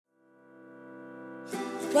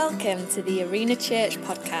Welcome to the Arena Church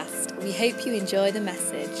podcast. We hope you enjoy the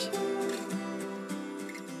message.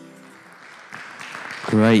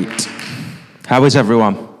 Great. How is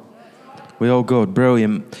everyone? We all good?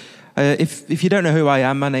 Brilliant. If you don't know who I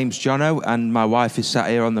am, my name's Jono, and my wife is sat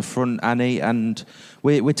here on the front, Annie, and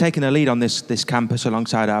we're taking a lead on this campus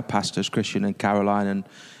alongside our pastors, Christian and Caroline, and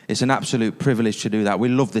it's an absolute privilege to do that. We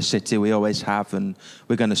love this city, we always have, and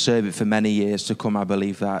we're going to serve it for many years to come, I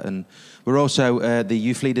believe that. And we're also the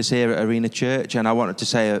youth leaders here at Arena Church, and I wanted to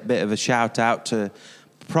say a bit of a shout out to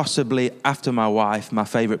possibly, after my wife, my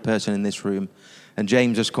favourite person in this room. And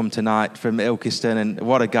James has come tonight from Ilkeston, and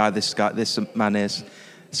what a guy this man is.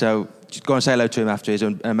 So just go and say hello to him after. He's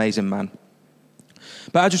an amazing man.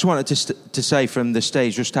 But I just wanted to say from the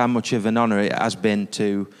stage just how much of an honour it has been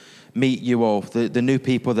to meet you all, the new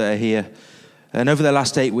people that are here. And over the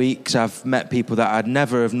last 8 weeks, I've met people that I'd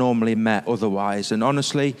never have normally met otherwise. And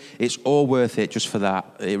honestly, it's all worth it just for that.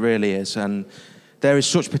 It really is. And there is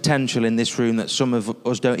such potential in this room that some of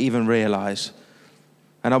us don't even realise.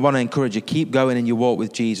 And I want to encourage you, keep going in your walk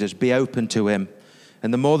with Jesus. Be open to him.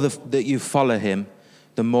 And the more that you follow him,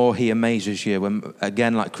 the more he amazes you. And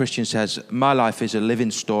again, like Christian says, my life is a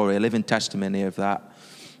living story, a living testimony of that.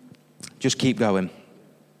 Just keep going.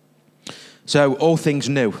 So, all things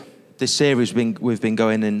new. This series we've been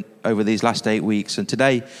going in over these last 8 weeks. And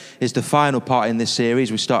today is the final part in this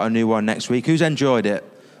series. We start a new one next week. Who's enjoyed it?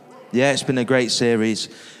 Yeah, it's been a great series.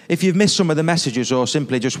 If you've missed some of the messages or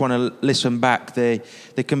simply just want to listen back, they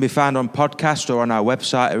can be found on podcast or on our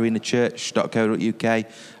website, arenachurch.co.uk.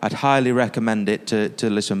 I'd highly recommend it to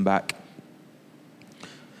listen back.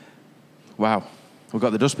 Wow, we've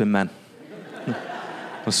got the dustbin men.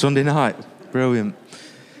 On Sunday night. Brilliant.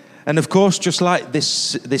 And of course, just like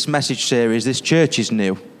this message series, this church is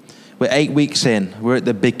new. We're 8 weeks in. We're at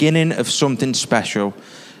the beginning of something special.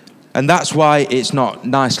 And that's why it's not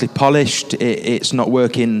nicely polished. It's not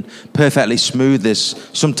working perfectly smooth. There's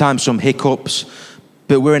sometimes some hiccups.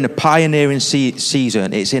 But we're in a pioneering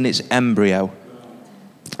season. It's in its embryo.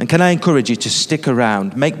 And can I encourage you to stick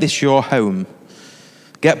around? Make this your home.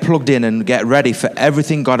 Get plugged in and get ready for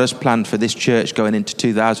everything God has planned for this church going into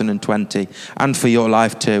 2020 and for your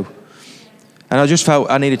life too. And I just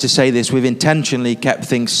felt I needed to say this. We've intentionally kept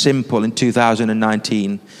things simple in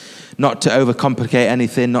 2019. Not to overcomplicate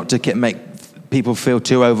anything, not to make people feel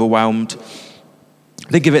too overwhelmed.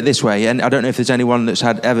 Think of it this way, and I don't know if there's anyone that's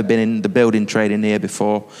ever been in the building trade in here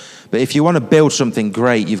before, but if you want to build something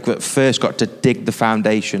great, you've first got to dig the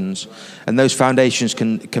foundations. And those foundations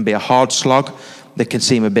can be a hard slog. They can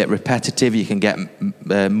seem a bit repetitive. You can get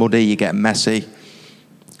muddy, you get messy.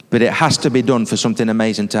 But it has to be done for something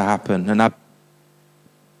amazing to happen.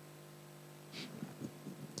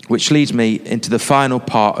 Which leads me into the final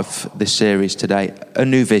part of this series today, a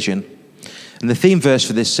new vision. And the theme verse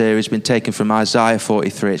for this series has been taken from Isaiah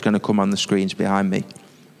 43. It's going to come on the screens behind me.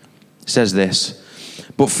 It says this,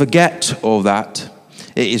 "But forget all that.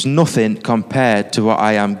 It is nothing compared to what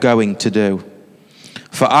I am going to do.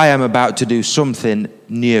 For I am about to do something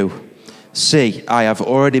new. See, I have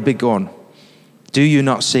already begun. Do you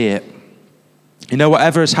not see it?" You know,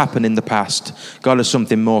 whatever has happened in the past, God has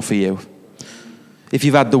something more for you. If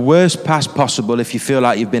you've had the worst past possible, if you feel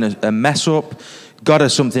like you've been a mess up, God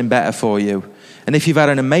has something better for you. And if you've had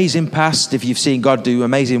an amazing past, if you've seen God do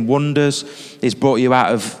amazing wonders, He's brought you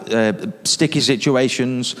out of sticky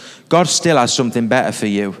situations, God still has something better for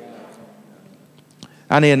you.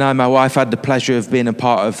 Annie and I, my wife, had the pleasure of being a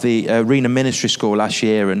part of the Arena Ministry School last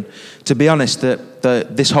year. And to be honest,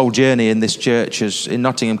 this whole journey in this church in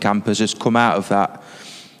Nottingham campus has come out of that.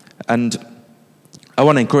 And I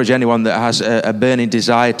want to encourage anyone that has a burning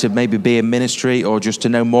desire to maybe be in ministry or just to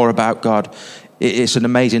know more about God. It's an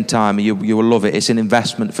amazing time. You will love it. It's an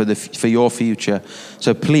investment for your future.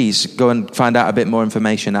 So please go and find out a bit more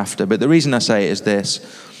information after. But the reason I say it is this.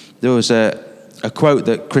 There was a quote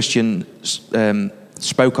that Christian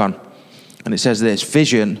spoke on, and it says this: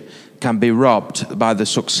 "Vision can be robbed by the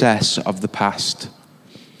success of the past."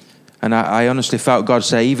 And I honestly felt God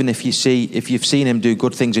say, even if you've seen him do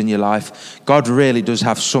good things in your life, God really does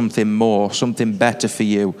have something more, something better for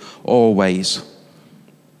you always.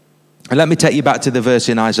 And let me take you back to the verse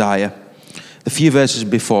in Isaiah. The few verses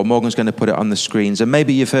before, Morgan's going to put it on the screens. And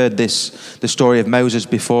maybe you've heard the story of Moses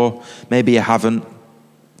before, maybe you haven't.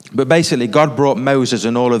 But basically, God brought Moses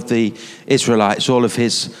and all of the Israelites, all of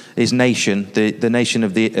his nation, the nation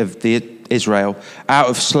of the Israel, out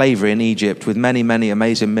of slavery in Egypt with many, many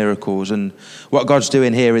amazing miracles. And what God's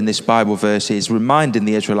doing here in this Bible verse is reminding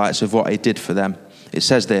the Israelites of what he did for them. It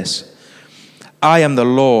says this: "I am the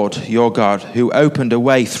Lord your God, who opened a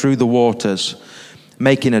way through the waters,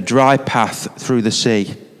 making a dry path through the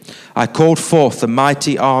sea. I called forth the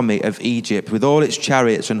mighty army of Egypt with all its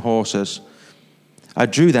chariots and horses. I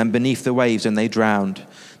drew them beneath the waves and they drowned.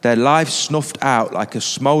 Their lives snuffed out like a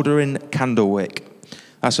smouldering candle wick.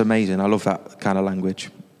 That's amazing. I love that kind of language.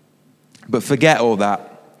 But forget all that.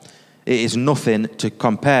 It is nothing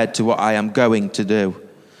compared to what I am going to do.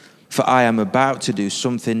 For I am about to do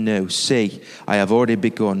something new. See, I have already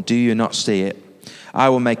begun. Do you not see it? I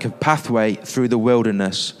will make a pathway through the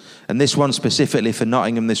wilderness. And this one specifically for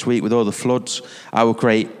Nottingham this week with all the floods. I will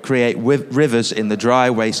create rivers in the dry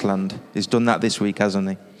wasteland. He's done that this week, hasn't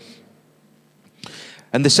he?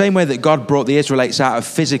 And the same way that God brought the Israelites out of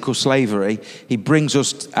physical slavery, he brings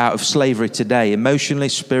us out of slavery today, emotionally,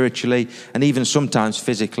 spiritually, and even sometimes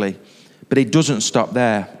physically. But it doesn't stop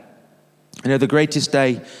there. You know, the greatest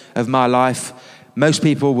day of my life, most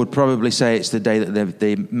people would probably say it's the day that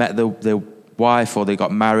they met their wife or they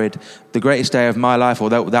got married. The greatest day of my life,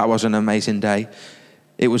 although that was an amazing day,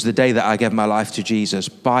 it was the day that I gave my life to Jesus,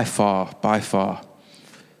 by far, by far.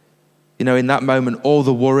 You know, in that moment, all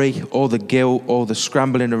the worry, all the guilt, all the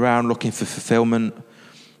scrambling around looking for fulfillment,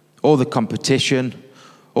 all the competition,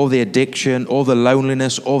 all the addiction, all the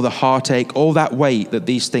loneliness, all the heartache, all that weight that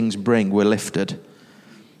these things bring were lifted.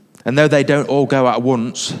 And though they don't all go at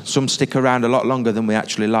once, some stick around a lot longer than we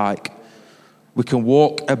actually like, we can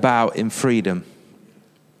walk about in freedom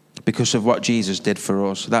because of what Jesus did for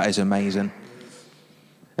us. That is amazing.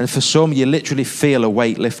 And for some, you literally feel a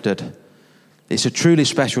weight lifted. It's a truly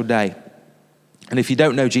special day. And if you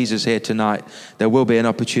don't know Jesus here tonight, there will be an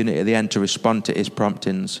opportunity at the end to respond to his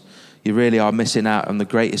promptings. You really are missing out on the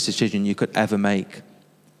greatest decision you could ever make.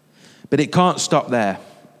 But it can't stop there.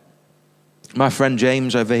 My friend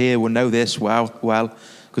James over here will know this well,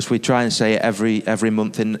 because we try and say it every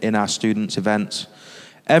month in our students' events.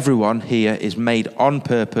 Everyone here is made on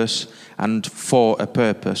purpose and for a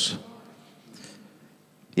purpose.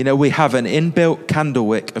 You know, we have an inbuilt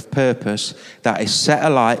candlewick of purpose that is set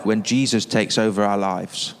alight when Jesus takes over our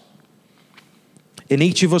lives. In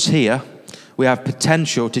each of us here, we have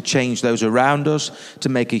potential to change those around us, to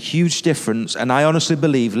make a huge difference, and I honestly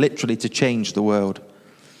believe literally to change the world.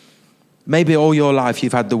 Maybe all your life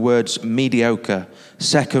you've had the words mediocre,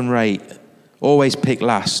 second rate, always pick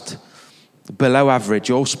last, below average,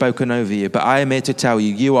 all spoken over you, but I am here to tell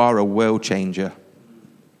you, you are a world changer.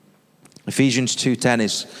 Ephesians 2:10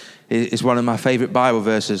 is one of my favorite Bible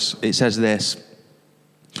verses. It says this: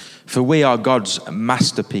 for we are God's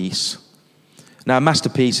masterpiece. Now, a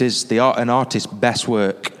masterpiece is an artist's best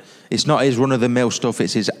work. It's not his run-of-the-mill stuff,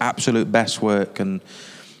 it's his absolute best work. And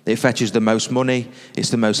it fetches the most money, it's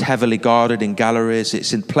the most heavily guarded in galleries,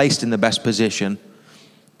 it's placed in the best position.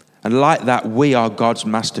 And like that, we are God's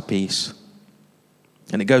masterpiece.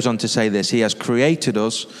 And it goes on to say this: he has created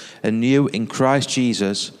us anew in Christ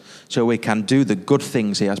Jesus so we can do the good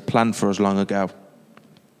things he has planned for us long ago.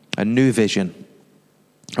 A new vision.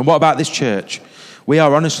 And what about this church? We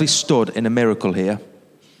are honestly stood in a miracle here.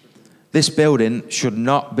 This building should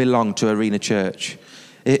not belong to Arena Church.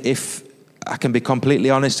 If I can be completely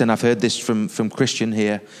honest, and I've heard this from Christian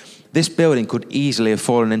here, this building could easily have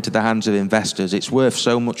fallen into the hands of investors. It's worth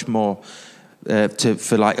so much more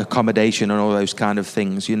for like accommodation and all those kind of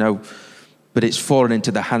things, you know. But it's fallen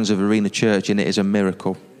into the hands of Arena Church, and it is a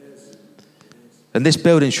miracle. And this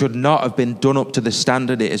building should not have been done up to the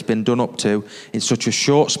standard it has been done up to in such a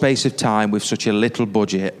short space of time with such a little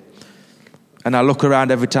budget. And I look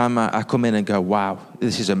around every time I come in and go, wow,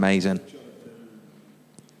 this is amazing.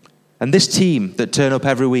 And this team that turn up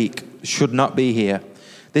every week should not be here.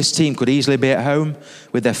 This team could easily be at home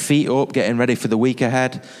with their feet up, getting ready for the week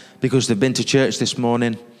ahead because they've been to church this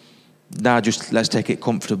morning. Now just let's take it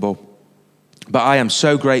comfortable. But I am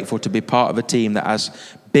so grateful to be part of a team that has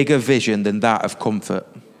bigger vision than that of comfort.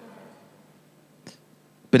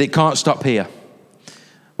 But it can't stop here.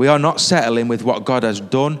 We are not settling with what God has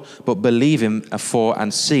done, but believing for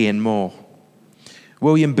and seeing more.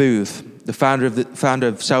 William Booth, the founder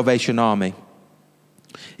of Salvation Army,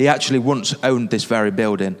 he actually once owned this very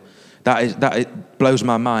building. That blows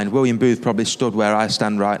my mind. William Booth probably stood where I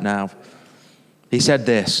stand right now. He said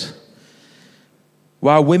this: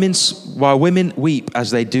 While women weep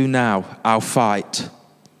as they do now, I'll fight.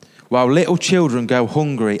 While little children go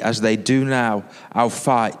hungry as they do now, I'll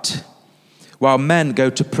fight. While men go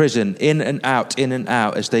to prison, in and out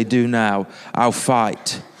as they do now, I'll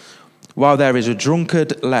fight. While there is a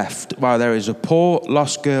drunkard left, while there is a poor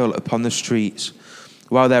lost girl upon the streets,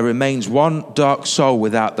 while there remains one dark soul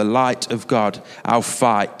without the light of God, I'll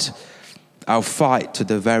fight. I'll fight to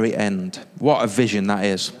the very end. What a vision that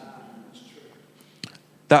is.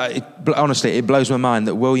 Honestly, it blows my mind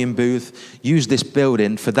that William Booth used this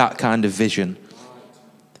building for that kind of vision.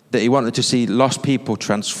 That he wanted to see lost people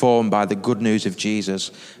transformed by the good news of Jesus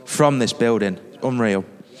from this building. Unreal.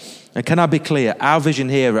 And can I be clear? Our vision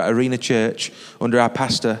here at Arena Church under our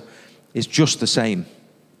pastor is just the same.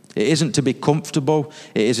 It isn't to be comfortable,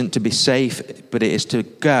 it isn't to be safe, but it is to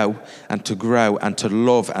go and to grow and to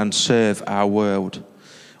love and serve our world.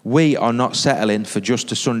 We are not settling for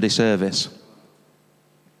just a Sunday service.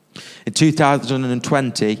 In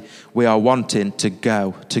 2020, we are wanting to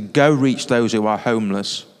go reach those who are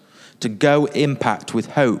homeless, to go impact with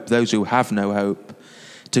hope those who have no hope,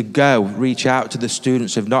 to go reach out to the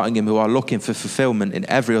students of Nottingham who are looking for fulfillment in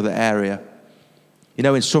every other area. You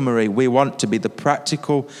know, in summary, we want to be the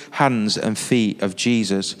practical hands and feet of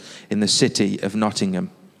Jesus in the city of Nottingham.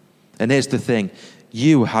 And here's the thing,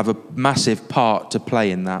 you have a massive part to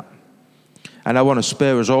play in that. And I want to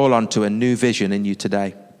spur us all on to a new vision in you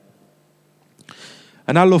today.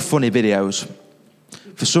 And I love funny videos.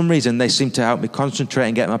 For some reason, they seem to help me concentrate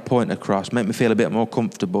and get my point across, make me feel a bit more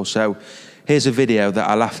comfortable. So here's a video that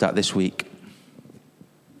I laughed at this week.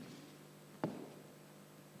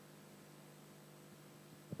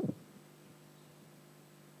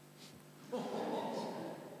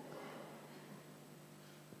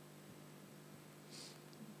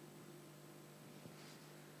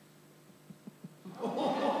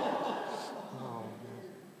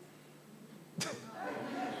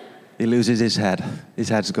 He loses his head. His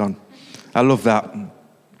head's gone. I love that.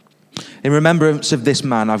 In remembrance of this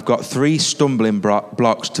man, I've got 3 stumbling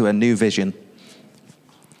blocks to a new vision.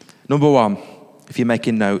 Number 1, if you're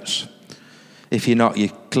making notes. If you're not, you're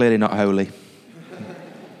clearly not holy.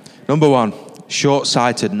 Number 1,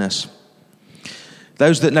 short-sightedness.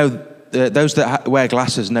 Those that wear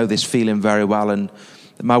glasses know this feeling very well. And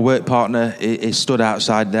my work partner is stood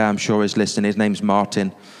outside there. I'm sure he's listening. His name's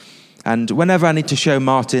Martin. And whenever I need to show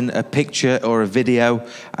Martin a picture or a video,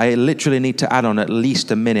 I literally need to add on at least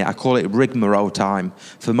a minute. I call it rigmarole time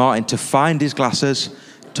for Martin to find his glasses,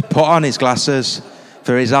 to put on his glasses,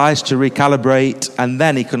 for his eyes to recalibrate, and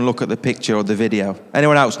then he can look at the picture or the video.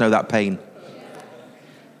 Anyone else know that pain?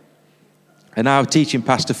 And now teaching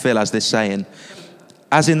Pastor Phil has this saying,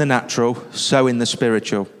 as in the natural, so in the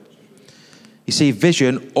spiritual. You see,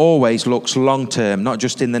 vision always looks long-term, not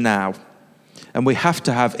just in the now. And we have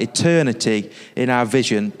to have eternity in our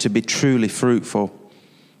vision to be truly fruitful.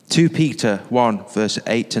 2 Peter 1, verse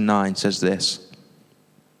 8-9 says this.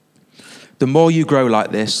 The more you grow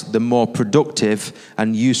like this, the more productive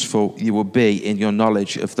and useful you will be in your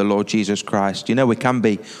knowledge of the Lord Jesus Christ. You know, we can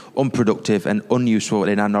be unproductive and unuseful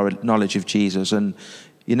in our knowledge of Jesus. And,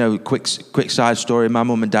 you know, quick side story, my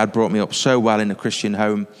mum and dad brought me up so well in a Christian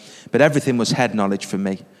home, but everything was head knowledge for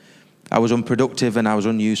me. I was unproductive and I was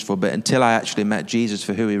unuseful, but until I actually met Jesus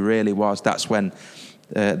for who he really was, that's when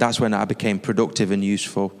I became productive and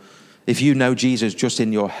useful. If you know Jesus just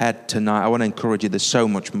in your head tonight, I want to encourage you, there's so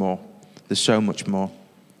much more. There's so much more.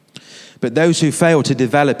 But those who fail to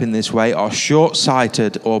develop in this way are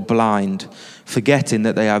short-sighted or blind, forgetting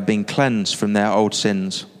that they have been cleansed from their old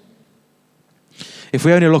sins. If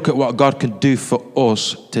we only look at what God can do for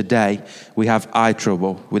us today, we have eye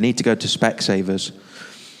trouble. We need to go to Specsavers.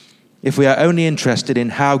 If we are only interested in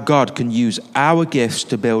how God can use our gifts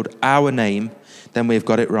to build our name, then we've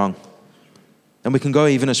got it wrong. And we can go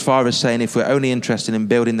even as far as saying if we're only interested in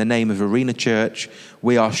building the name of Arena Church,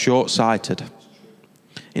 we are short-sighted.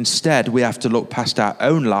 Instead, we have to look past our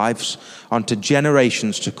own lives onto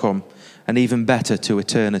generations to come, and even better, to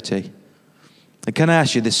eternity. And can I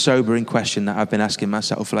ask you this sobering question that I've been asking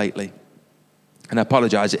myself lately? And I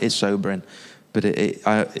apologize, it is sobering, but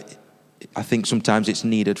I think sometimes it's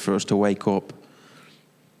needed for us to wake up.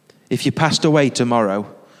 If you passed away tomorrow,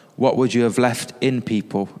 what would you have left in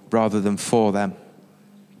people rather than for them?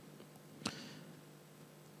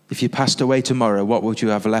 If you passed away tomorrow, what would you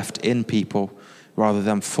have left in people rather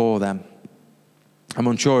than for them? I'm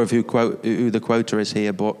unsure of who the quoter is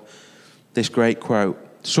here, but this great quote,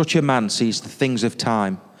 such a man sees the things of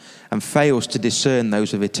time and fails to discern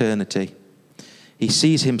those of eternity. He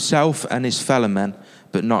sees himself and his fellow men,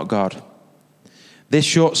 but not God. This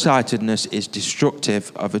short-sightedness is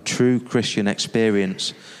destructive of a true Christian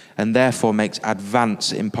experience and therefore makes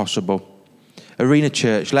advance impossible. Arena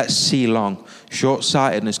Church, let's see long.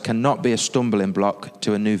 Short-sightedness cannot be a stumbling block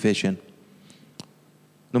to a new vision.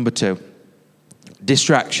 Number 2,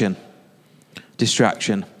 distraction.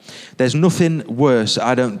 Distraction. There's nothing worse,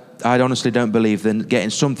 I honestly don't believe, than getting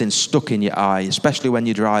something stuck in your eye, especially when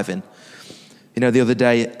you're driving. You know, the other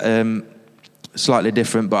day, slightly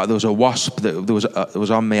different, but there was a wasp that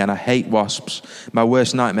was on me, and I hate wasps. My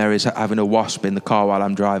worst nightmare is having a wasp in the car while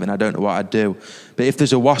I'm driving. I don't know what I'd do. But if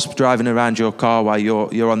there's a wasp driving around your car while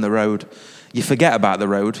you're on the road, you forget about the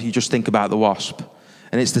road. You just think about the wasp.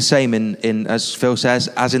 And it's the same in as Phil says,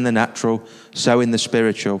 as in the natural, so in the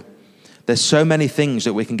spiritual. There's so many things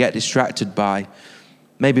that we can get distracted by,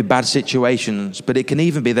 maybe bad situations, but it can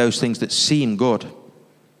even be those things that seem good.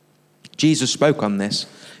 Jesus spoke on this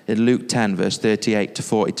in Luke 10, verse 38 to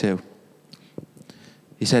 42.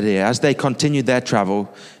 He said here, as they continued their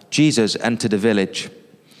travel, Jesus entered a village.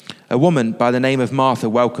 A woman by the name of Martha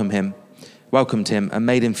welcomed him and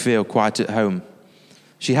made him feel quite at home.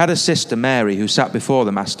 She had a sister, Mary, who sat before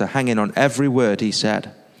the master, hanging on every word he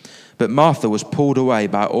said. But Martha was pulled away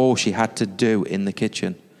by all she had to do in the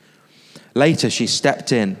kitchen. Later, she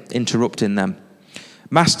stepped in, interrupting them.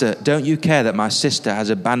 Master, don't you care that my sister has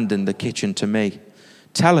abandoned the kitchen to me?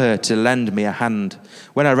 Tell her to lend me a hand.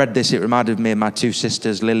 When I read this, it reminded me of my two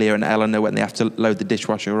sisters, Lilia and Eleanor, when they have to load the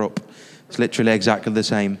dishwasher up. It's literally exactly the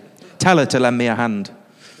same. Tell her to lend me a hand.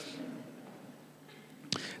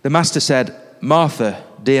 The master said, Martha,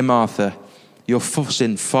 dear Martha, you're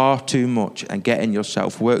fussing far too much and getting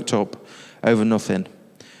yourself worked up over nothing.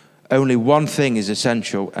 Only one thing is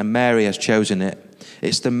essential, and Mary has chosen it.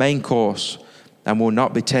 It's the main course and will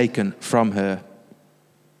not be taken from her.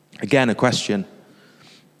 Again, a question.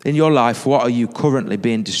 In your life, what are you currently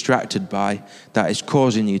being distracted by that is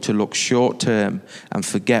causing you to look short term and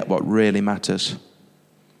forget what really matters?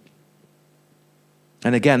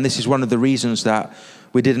 And again, this is one of the reasons that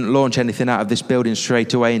we didn't launch anything out of this building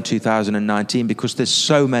straight away in 2019, because there's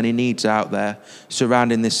so many needs out there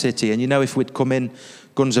surrounding this city. And if we'd come in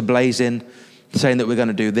guns a-blazing, saying that we're going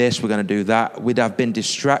to do this, we're going to do that, we'd have been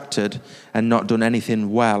distracted and not done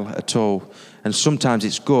anything well at all. And sometimes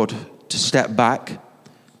it's good to step back,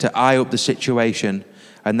 to eye up the situation,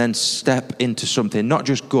 and then step into something not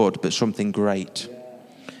just good, but something great.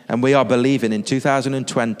 And we are believing in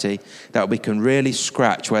 2020 that we can really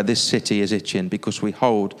scratch where this city is itching, because we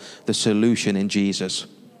hold the solution in Jesus.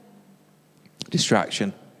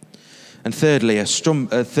 Distraction. And thirdly, a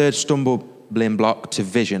third stumbling block to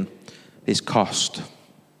vision is cost.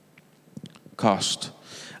 Cost.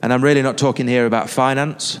 And I'm really not talking here about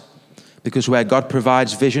finance, because where God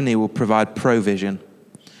provides vision, he will provide provision.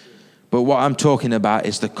 But what I'm talking about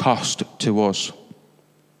is the cost to us.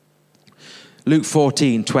 Luke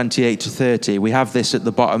 14, 28 to 30, we have this at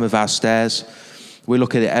the bottom of our stairs. We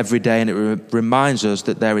look at it every day, and it reminds us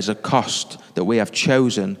that there is a cost that we have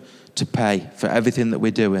chosen to pay for everything that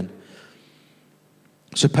we're doing.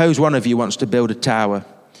 Suppose one of you wants to build a tower.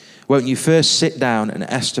 Won't you first sit down and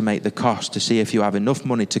estimate the cost to see if you have enough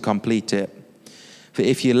money to complete it? For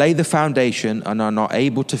if you lay the foundation and are not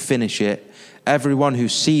able to finish it, everyone who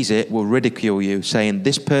sees it will ridicule you, saying,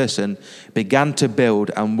 this person began to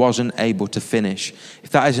build and wasn't able to finish.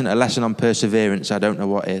 If that isn't a lesson on perseverance, I don't know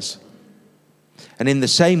what is. And in the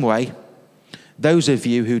same way, those of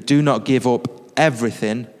you who do not give up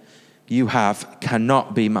everything you have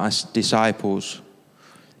cannot be my disciples.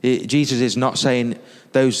 Jesus is not saying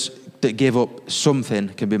those that give up something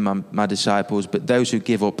can be my disciples, but those who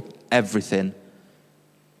give up everything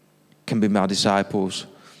can be my disciples.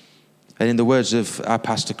 And in the words of our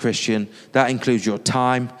pastor Christian, that includes your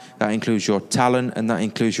time, that includes your talent, and that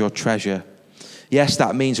includes your treasure. Yes,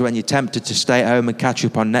 that means when you're tempted to stay at home and catch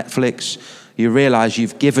up on Netflix, you realize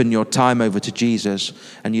you've given your time over to Jesus,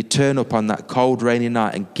 and you turn up on that cold, rainy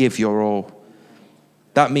night and give your all.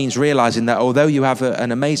 That means realizing that although you have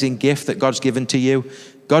an amazing gift that God's given to you,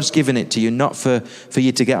 God's given it to you not for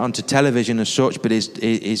you to get onto television as such, but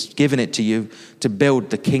He's given it to you to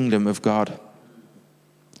build the kingdom of God.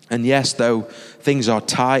 And yes, though things are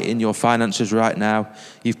tight in your finances right now,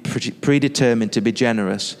 you've predetermined to be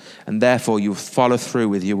generous, and therefore you follow through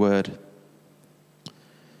with your word.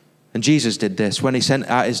 And Jesus did this. When he sent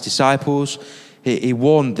out his disciples, he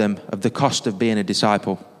warned them of the cost of being a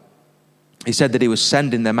disciple. He said that he was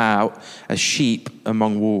sending them out as sheep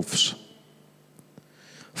among wolves.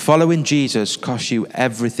 Following Jesus costs you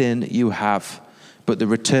everything you have, but the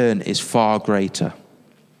return is far greater.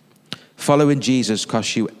 Following Jesus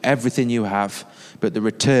costs you everything you have, but the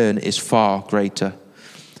return is far greater.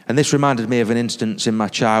 And this reminded me of an instance in my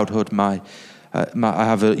childhood. I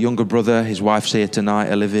have a younger brother, his wife's here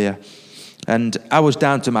tonight, Olivia. And I was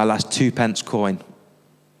down to my last 2p coin.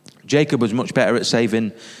 Jacob was much better at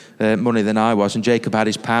saving money than I was, and Jacob had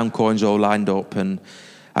his pound coins all lined up. And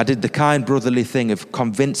I did the kind brotherly thing of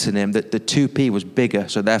convincing him that the 2p was bigger,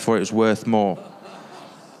 so therefore it was worth more.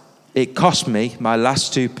 It cost me my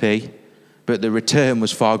last 2p, but the return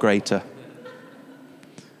was far greater.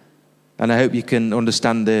 And I hope you can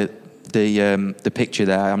understand the picture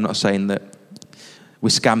there. I'm not saying that we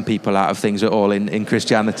scam people out of things at all in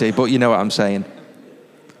Christianity, but you know what I'm saying.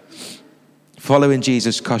 Following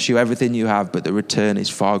Jesus costs you everything you have, but the return is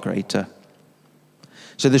far greater.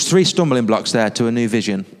 So there's 3 stumbling blocks there to a new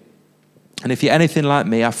vision. And if you're anything like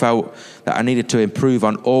me, I felt that I needed to improve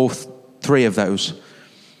on all 3 of those.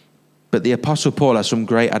 But the Apostle Paul has some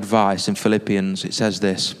great advice in Philippians. It says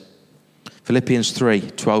this, Philippians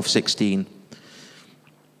 3:12-16.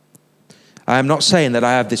 I am not saying that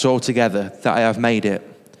I have this all together, that I have made it,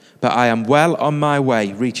 but I am well on my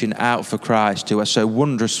way reaching out for Christ, who has so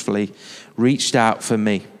wondrously reached out for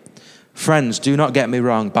me. Friends, do not get me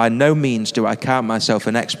wrong. By no means do I count myself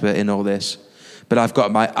an expert in all this, but I've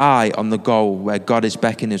got my eye on the goal where God is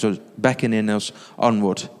beckoning us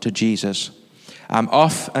onward to Jesus. I'm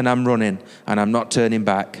off and I'm running and I'm not turning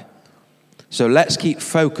back. So let's keep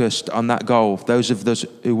focused on that goal, those of us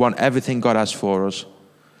who want everything God has for us.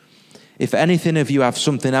 If anything of you have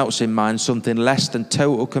something else in mind, something less than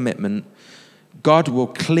total commitment, God will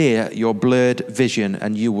clear your blurred vision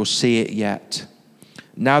and you will see it yet.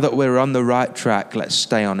 Now that we're on the right track, let's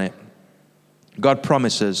stay on it. God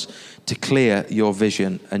promises to clear your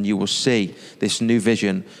vision and you will see this new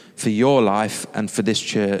vision for your life and for this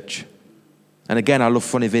church. And again, I love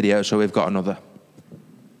funny videos, so we've got another.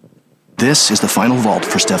 This is the final vault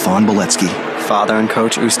for Stefan Beletsky. Father and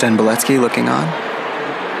coach Usten Beletsky looking on.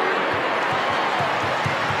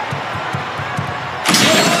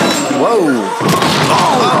 Whoa!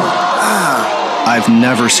 I've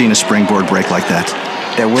never seen a springboard break like that.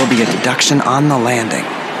 There will be a deduction on the landing.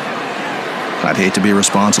 I'd hate to be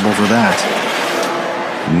responsible for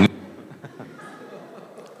that.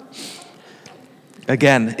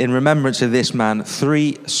 Again, in remembrance of this man,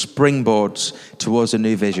 3 springboards towards a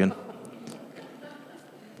new vision.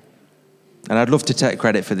 And I'd love to take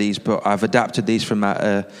credit for these, but I've adapted these from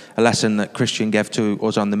a lesson that Christian gave to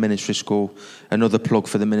us on the ministry school. Another plug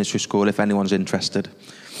for the ministry school if anyone's interested.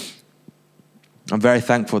 I'm very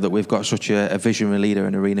thankful that we've got such a visionary leader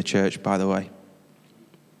in Arena Church, by the way.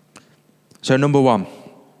 So number 1,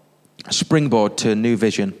 a springboard to a new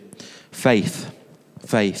vision. Faith.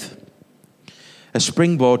 A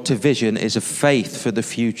springboard to vision is a faith for the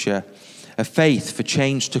future, a faith for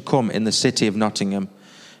change to come in the city of Nottingham,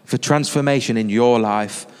 for transformation in your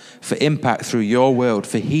life, for impact through your world,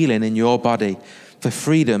 for healing in your body, for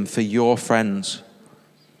freedom for your friends.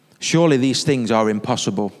 Surely these things are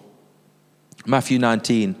impossible. Matthew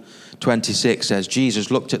 19:26 says,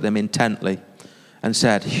 Jesus looked at them intently and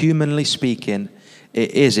said, humanly speaking,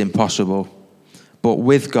 it is impossible, but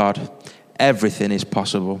with God, everything is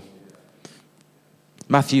possible.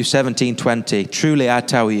 Matthew 17:20, truly I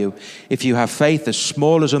tell you, if you have faith as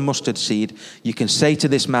small as a mustard seed, you can say to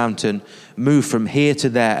this mountain, move from here to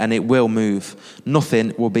there, and it will move.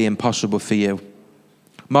 Nothing will be impossible for you.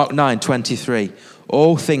 Mark 9:23,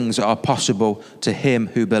 all things are possible to him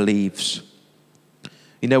who believes.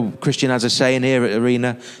 You know, Christian has a saying here at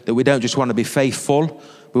Arena that we don't just want to be faithful,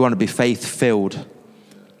 we want to be faith-filled.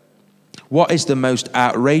 What is the most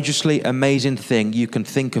outrageously amazing thing you can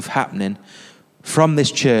think of happening from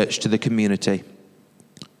this church to the community?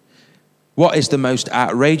 What is the most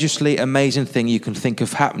outrageously amazing thing you can think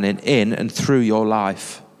of happening in and through your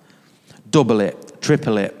life? Double it,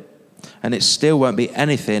 triple it, and it still won't be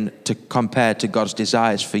anything to compare to God's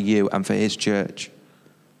desires for you and for his church.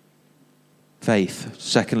 Faith.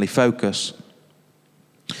 Secondly, focus.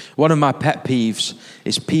 One of my pet peeves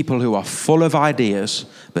is people who are full of ideas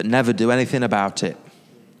but never do anything about it.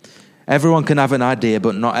 Everyone can have an idea,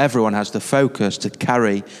 but not everyone has the focus to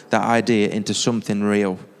carry that idea into something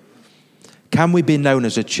real. Can we be known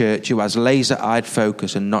as a church who has laser-eyed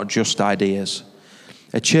focus and not just ideas?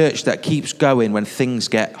 A church that keeps going when things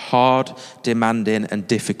get hard, demanding, and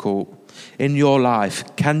difficult. In your life,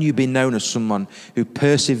 can you be known as someone who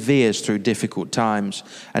perseveres through difficult times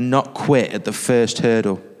and not quit at the first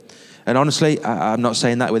hurdle? And honestly, I'm not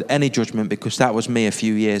saying that with any judgment, because that was me a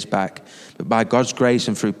few years back. But by God's grace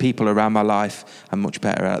and through people around my life, I'm much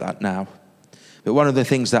better at that now. But one of the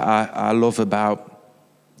things that I love about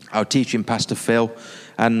our teaching Pastor Phil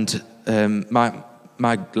and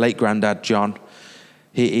my late granddad John,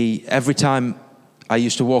 he every time I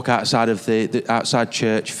used to walk outside of the outside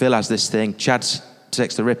church, Phil has this thing. Chad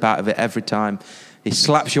takes the rip out of it every time. He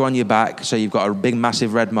slaps you on your back, so you've got a big,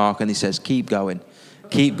 massive red mark, and he says, keep going.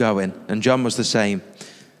 Keep going. And John was the same.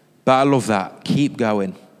 But I love that. Keep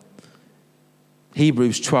going.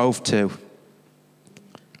 Hebrews 12:2.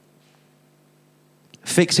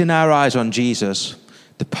 Fixing our eyes on Jesus,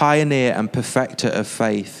 the pioneer and perfecter of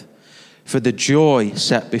faith. For the joy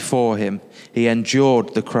set before him, he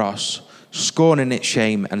endured the cross, scorning its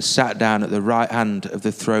shame, and sat down at the right hand of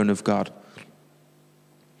the throne of God.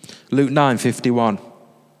 Luke 9:51.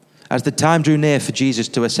 As the time drew near for Jesus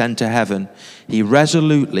to ascend to heaven, he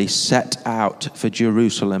resolutely set out for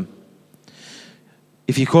Jerusalem.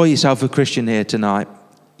 If you call yourself a Christian here tonight,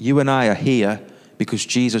 you and I are here because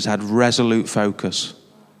Jesus had resolute focus.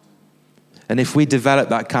 And if we develop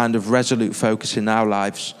that kind of resolute focus in our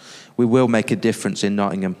lives, we will make a difference in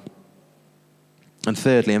Nottingham. And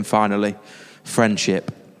thirdly and finally,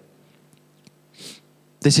 friendship.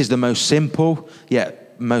 This is the most simple yet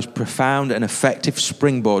most profound and effective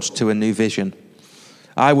springboards to a new vision.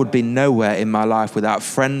 I would be nowhere in my life without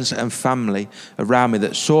friends and family around me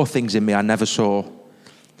that saw things in me I never saw.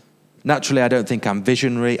 Naturally, I don't think I'm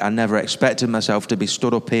visionary. I never expected myself to be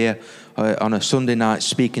stood up here on a Sunday night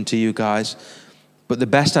speaking to you guys. But the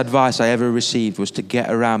best advice I ever received was to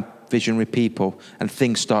get around visionary people and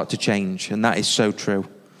things start to change. And that is so true.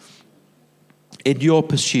 In your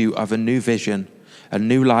pursuit of a new vision, a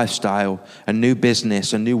new lifestyle, a new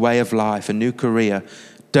business, a new way of life, a new career,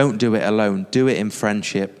 don't do it alone. Do it in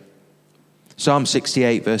friendship. Psalm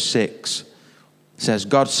 68 verse 6 says,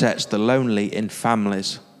 God sets the lonely in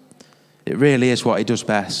families. It really is what he does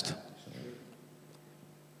best.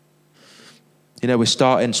 You know, we're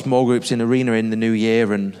starting small groups in Arena in the new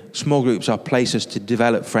year, and small groups are places to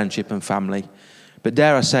develop friendship and family. But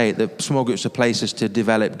dare I say it, that small groups are places to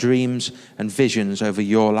develop dreams and visions over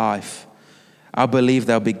your life. I believe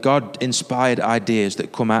there'll be God-inspired ideas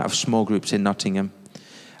that come out of small groups in Nottingham,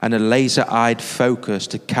 and a laser-eyed focus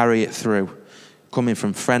to carry it through, coming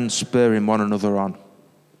from friends spurring one another on.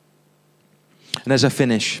 And as I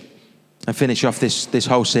finish off this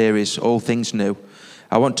whole series, All Things New,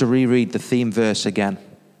 I want to reread the theme verse again.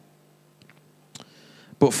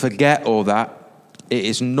 But forget all that. It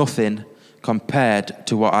is nothing compared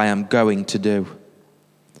to what I am going to do.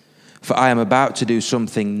 For I am about to do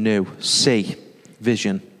something new. See,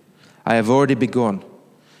 vision. I have already begun.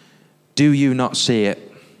 Do you not see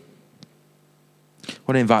it? I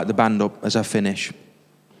want to invite the band up as I finish.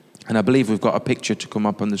 And I believe we've got a picture to come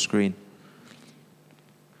up on the screen.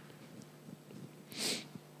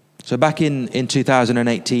 So back in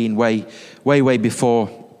 2018, way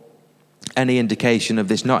before any indication of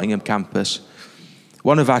this Nottingham campus,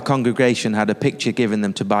 one of our congregation had a picture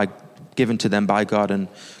given to them by God, and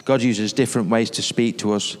God uses different ways to speak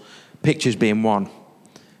to us, pictures being one.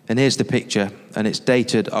 And here's the picture, and it's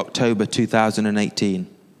dated October 2018.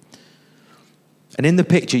 And in the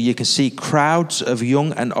picture, you can see crowds of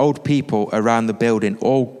young and old people around the building,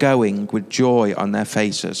 all going with joy on their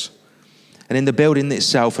faces. And in the building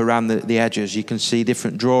itself, around the edges, you can see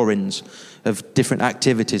different drawings of different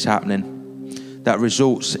activities happening that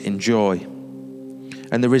results in joy.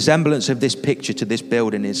 And the resemblance of this picture to this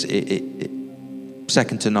building is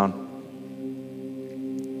second to none.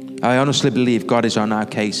 I honestly believe God is on our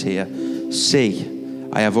case here. See,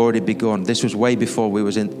 I have already begun. This was way before we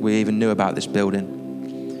even knew about this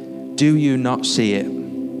building. Do you not see it?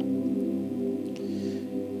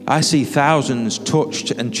 I see thousands touched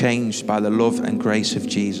and changed by the love and grace of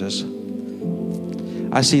Jesus.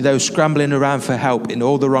 I see those scrambling around for help in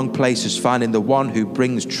all the wrong places, finding the one who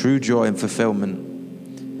brings true joy and fulfillment.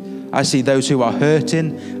 I see those who are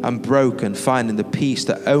hurting and broken, finding the peace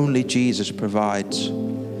that only Jesus provides.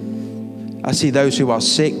 I see those who are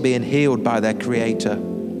sick being healed by their Creator.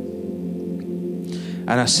 And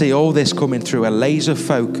I see all this coming through a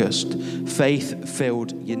laser-focused,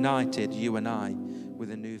 faith-filled, united you and I.